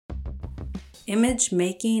Image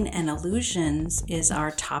making and illusions is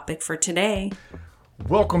our topic for today.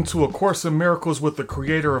 Welcome to A Course in Miracles with the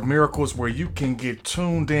Creator of Miracles, where you can get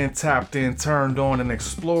tuned in, tapped in, turned on, and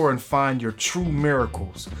explore and find your true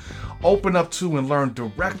miracles. Open up to and learn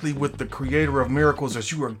directly with the Creator of Miracles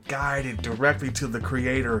as you are guided directly to the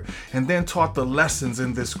Creator and then taught the lessons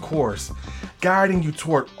in this course, guiding you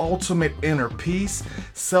toward ultimate inner peace,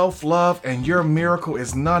 self-love, and your miracle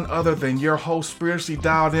is none other than your host, spiritually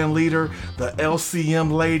dialed in leader, the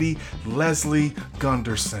LCM lady, Leslie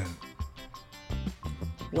Gunderson.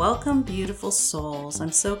 Welcome, beautiful souls.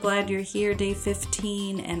 I'm so glad you're here, day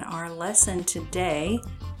 15, and our lesson today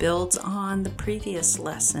builds on the previous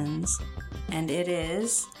lessons, and it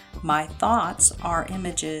is, my thoughts are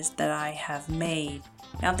images that I have made.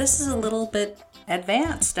 Now, this is a little bit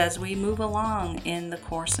advanced as we move along in the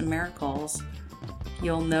Course in Miracles.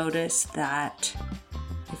 You'll notice that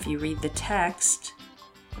if you read the text,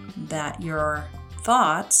 that your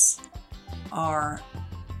thoughts are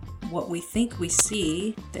what we think we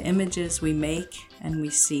see, the images we make and we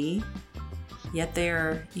see, yet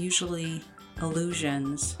they're usually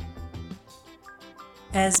illusions.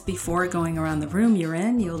 As before going around the room you're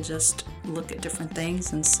in, you'll just look at different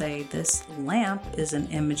things and say, this lamp is an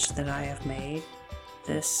image that I have made,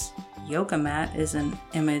 this yoga mat is an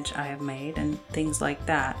image I have made, and things like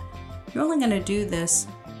that. You're only going to do this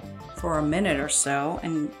for a minute or so,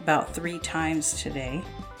 and about 3 times today,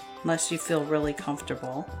 unless you feel really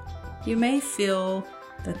comfortable. You may feel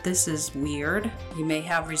that this is weird. You may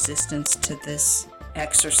have resistance to this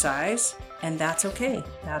exercise, and that's okay.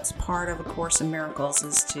 That's part of A Course in Miracles,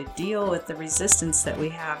 is to deal with the resistance that we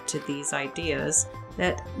have to these ideas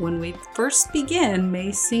that when we first begin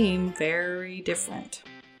may seem very different.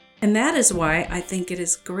 And that is why I think it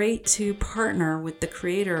is great to partner with the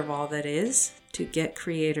Creator of all that is to get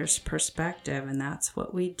Creator's perspective, and that's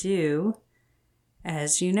what we do.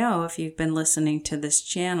 As you know, if you've been listening to this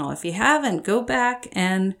channel, if you haven't, go back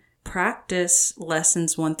and practice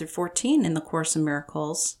lessons 1 through 14 in the Course in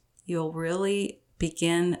Miracles. You'll really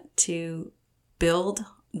begin to build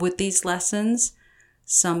with these lessons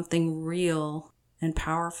something real and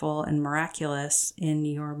powerful and miraculous in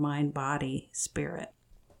your mind, body, spirit.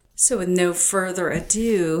 So with no further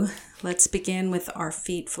ado, let's begin with our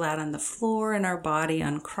feet flat on the floor and our body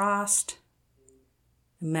uncrossed.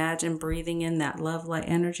 Imagine breathing in that love light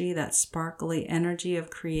energy, that sparkly energy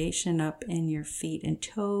of creation up in your feet and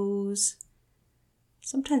toes.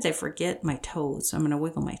 Sometimes I forget my toes, so I'm going to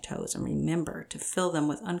wiggle my toes and remember to fill them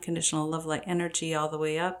with unconditional love light energy all the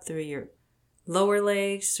way up through your lower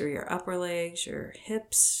legs, through your upper legs, your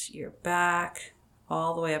hips, your back,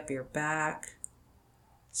 all the way up your back,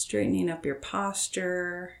 straightening up your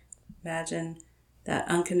posture. Imagine that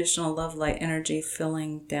unconditional love light energy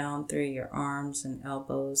filling down through your arms and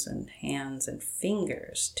elbows and hands and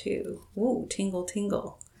fingers too. Ooh, tingle,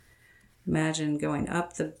 tingle. Imagine going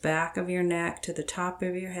up the back of your neck to the top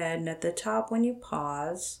of your head, and at the top when you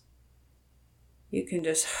pause, you can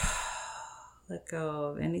just let go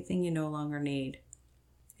of anything you no longer need.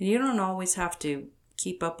 And you don't always have to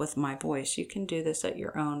keep up with my voice. You can do this at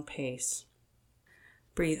your own pace.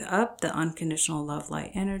 Breathe up the unconditional love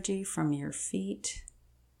light energy from your feet,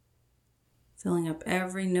 filling up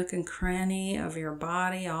every nook and cranny of your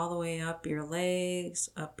body, all the way up your legs,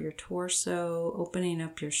 up your torso, opening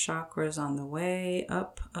up your chakras on the way,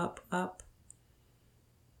 up, up, up.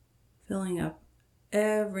 Filling up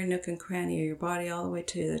every nook and cranny of your body, all the way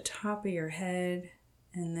to the top of your head,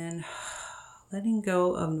 and then letting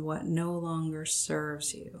go of what no longer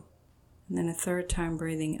serves you. And then a third time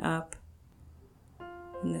breathing up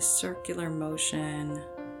in this circular motion,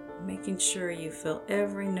 making sure you fill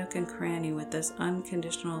every nook and cranny with this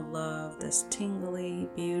unconditional love, this tingly,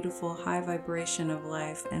 beautiful, high vibration of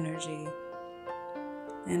life energy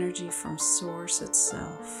from Source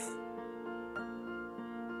itself.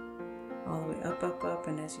 All the way up, up, up,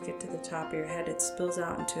 and as you get to the top of your head, it spills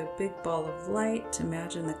out into a big ball of light.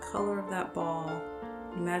 Imagine the color of that ball.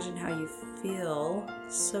 Imagine how you feel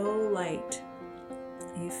so light.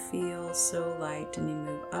 You feel so light, and you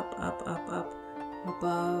move up, up, up, up,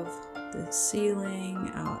 above the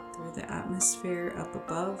ceiling, out through the atmosphere, up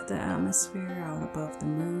above the atmosphere, out above the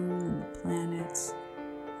moon and the planets,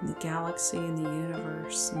 and the galaxy and the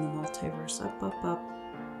universe and the multiverse, up, up, up,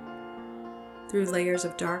 through layers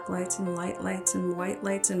of dark lights and light lights and white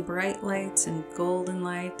lights and bright lights and golden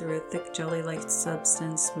light, through a thick jelly-like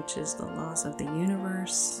substance, which is the laws of the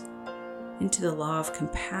universe, into the law of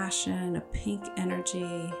compassion, a pink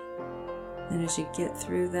energy. And as you get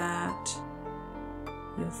through that,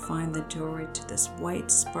 you'll find the doorway to this white,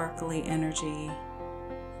 sparkly energy.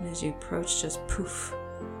 And as you approach, just poof,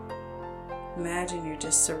 Imagine you're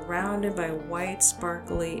just surrounded by white,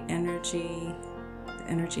 sparkly energy, the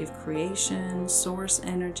energy of creation, source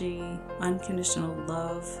energy, unconditional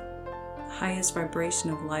love, the highest vibration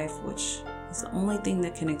of life, which is the only thing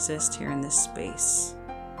that can exist here in this space.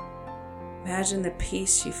 Imagine the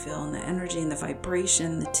peace you feel and the energy and the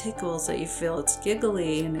vibration, the tickles that you feel. It's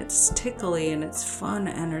giggly and it's tickly and it's fun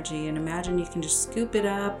energy. And imagine you can just scoop it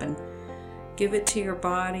up and give it to your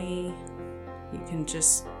body. You can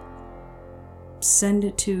just send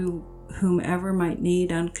it to whomever might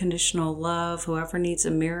need unconditional love, whoever needs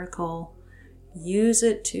a miracle. Use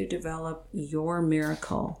it to develop your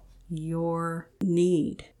miracle, your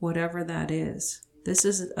need, whatever that is. This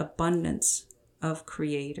is abundance of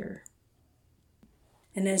Creator.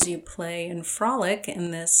 And as you play and frolic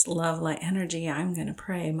in this love light energy, I'm going to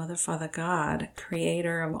pray, Mother, Father, God,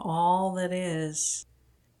 Creator of all that is,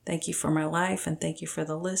 thank you for my life, and thank you for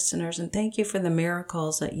the listeners, and thank you for the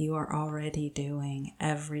miracles that you are already doing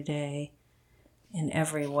every day in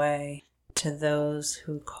every way to those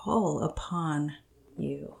who call upon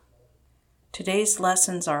you. Today's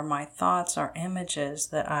lessons are my thoughts, are images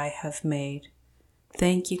that I have made.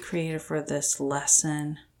 Thank you, Creator, for this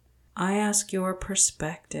lesson. I ask your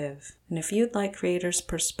perspective. And if you'd like Creator's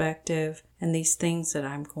perspective and these things that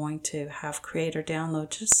I'm going to have Creator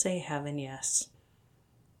download, just say heaven yes.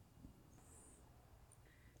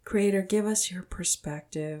 Creator, give us your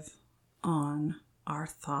perspective on our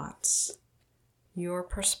thoughts, your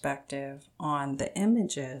perspective on the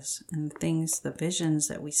images and things, the visions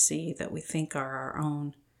that we see that we think are our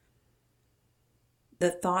own,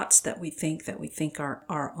 the thoughts that we think are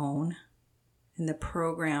our own, and the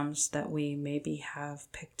programs that we maybe have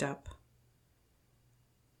picked up.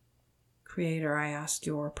 Creator, I ask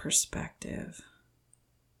your perspective.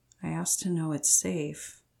 I ask to know it's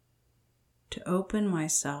safe to open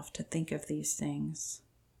myself to think of these things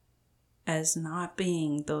as not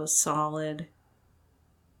being those solid,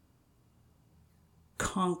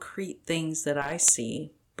 concrete things that I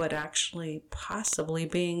see, but actually possibly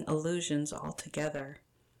being illusions altogether.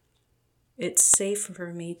 It's safe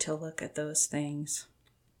for me to look at those things.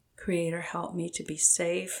 Creator, help me to be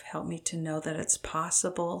safe. Help me to know that it's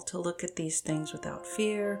possible to look at these things without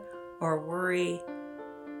fear or worry,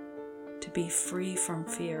 to be free from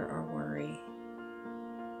fear or worry.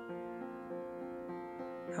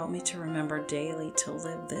 Help me to remember daily to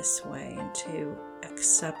live this way and to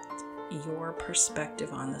accept your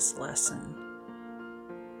perspective on this lesson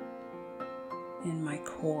in my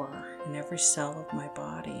core, in every cell of my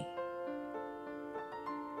body.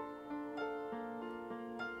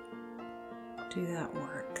 Do that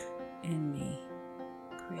work in me,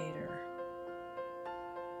 Creator.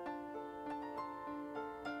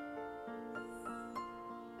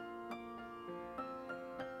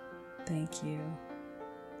 Thank you.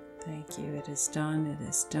 Thank you. It is done. It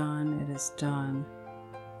is done. It is done.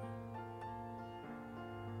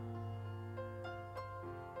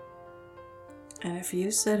 And if you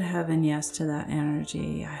said heaven yes to that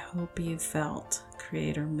energy, I hope you felt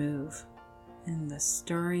Creator move in the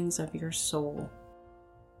stirrings of your soul.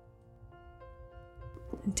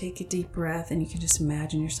 And take a deep breath, and you can just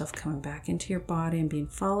imagine yourself coming back into your body and being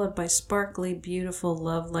followed by sparkly, beautiful,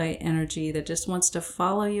 love light energy that just wants to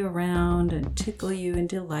follow you around and tickle you and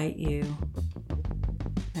delight you.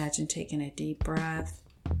 Imagine taking a deep breath.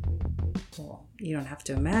 Well, you don't have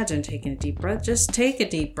to imagine taking a deep breath. Just take a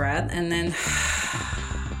deep breath and then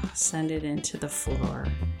send it into the floor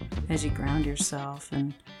as you ground yourself.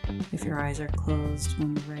 And if your eyes are closed,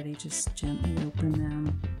 when you're ready, just gently open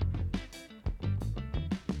them.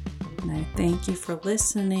 And I thank you for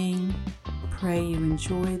listening. Pray you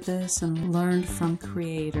enjoyed this and learned from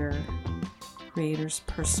Creator's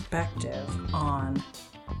perspective on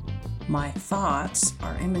my thoughts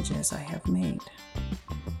are images I have made.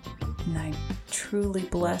 And I truly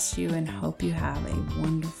bless you and hope you have a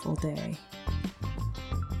wonderful day.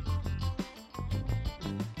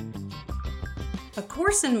 A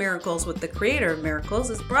Course in Miracles with the Creator of Miracles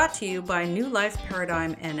is brought to you by New Life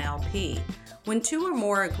Paradigm NLP. When two or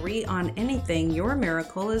more agree on anything, your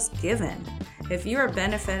miracle is given. If you are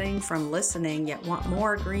benefiting from listening yet want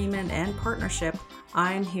more agreement and partnership,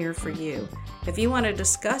 I'm here for you. If you want to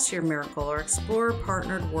discuss your miracle or explore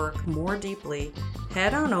partnered work more deeply,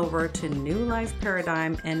 head on over to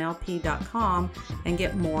newlifeparadigmnlp.com and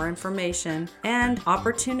get more information and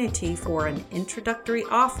opportunity for an introductory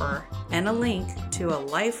offer and a link to a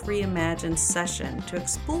Life Reimagined session to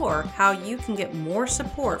explore how you can get more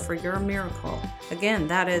support for your miracle. Again,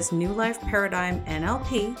 that is New Life Paradigm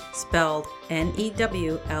NLP, spelled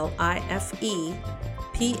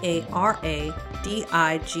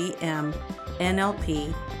NEWLIFEPARADIGM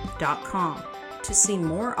NLP.com. l15.com to see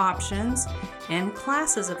more options and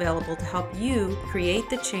classes available to help you create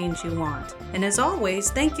the change you want. And as always,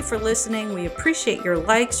 thank you for listening. We appreciate your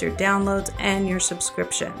likes, your downloads, and your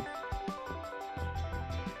subscription.